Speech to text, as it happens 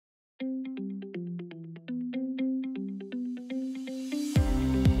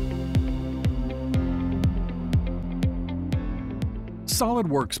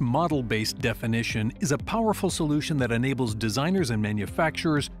SOLIDWORKS model-based definition is a powerful solution that enables designers and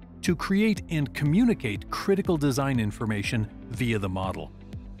manufacturers to create and communicate critical design information via the model.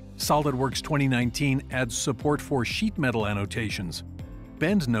 SOLIDWORKS 2019 adds support for Sheetmetal Annotations.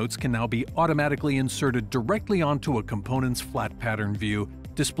 Bend notes can now be automatically inserted directly onto a component's flat pattern view,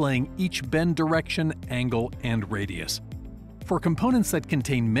 displaying each bend direction, angle, and radius. For components that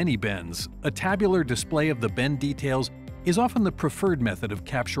contain many bends, a tabular display of the bend details is often the preferred method of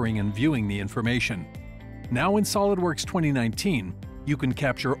capturing and viewing the information. Now in SOLIDWORKS 2019, you can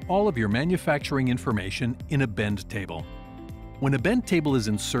capture all of your manufacturing information in a bend table. When a bend table is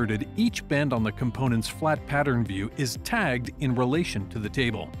inserted, each bend on the component's flat pattern view is tagged in relation to the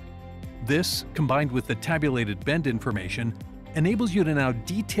table. This, combined with the tabulated bend information, enables you to now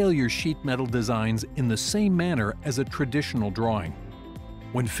detail your sheet metal designs in the same manner as a traditional drawing.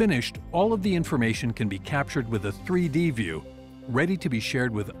 When finished, all of the information can be captured with a 3D view, ready to be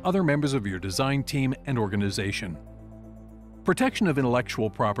shared with other members of your design team and organization. Protection of intellectual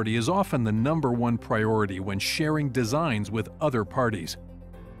property is often the #1 priority when sharing designs with other parties.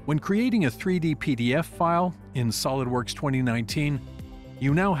 When creating a 3D PDF file in SOLIDWORKS 2019,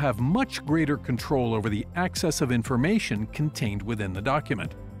 you now have much greater control over the access of information contained within the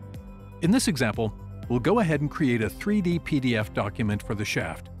document. In this example, we'll go ahead and create a 3D PDF document for the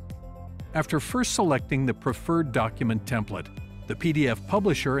shaft. After first selecting the preferred document template, the PDF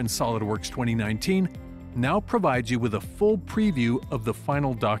publisher in SOLIDWORKS 2019 now provides you with a full preview of the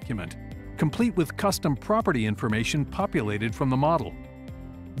final document, complete with custom property information populated from the model.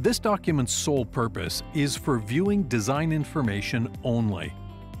 This document's sole purpose is for viewing design information only.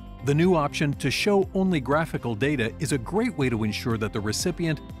 The new option to show only graphical data is a great way to ensure that the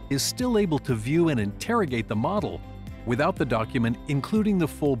recipient is still able to view and interrogate the model without the document including the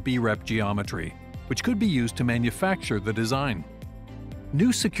full BREP geometry, which could be used to manufacture the design.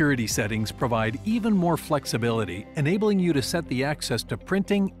 New security settings provide even more flexibility, enabling you to set the access to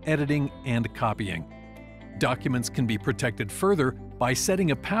printing, editing, and copying. Documents can be protected further by setting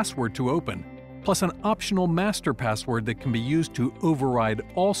a password to open, plus an optional master password that can be used to override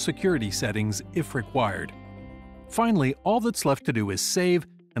all security settings if required. Finally, all that's left to do is save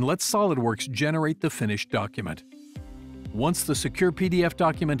and let SOLIDWORKS generate the finished document. Once the secure PDF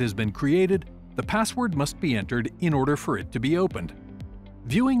document has been created, the password must be entered in order for it to be opened.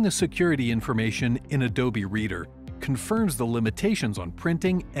 Viewing the security information in Adobe Reader confirms the limitations on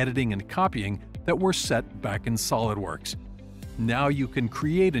printing, editing, and copying that were set back in SOLIDWORKS. Now you can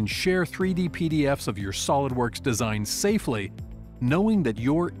create and share 3D PDFs of your SOLIDWORKS designs safely, knowing that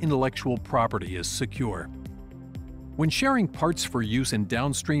your intellectual property is secure. When sharing parts for use in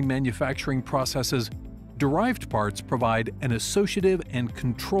downstream manufacturing processes, derived parts provide an associative and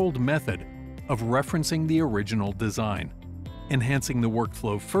controlled method of referencing the original design. Enhancing the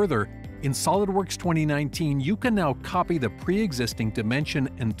workflow further, in SOLIDWORKS 2019 you can now copy the pre-existing dimension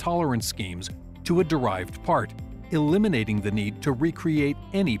and tolerance schemes to a derived part, eliminating the need to recreate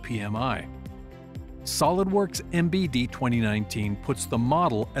any PMI. SOLIDWORKS MBD 2019 puts the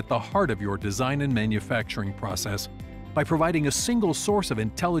model at the heart of your design and manufacturing process by providing a single source of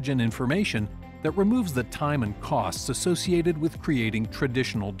intelligent information that removes the time and costs associated with creating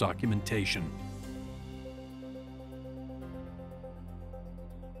traditional documentation.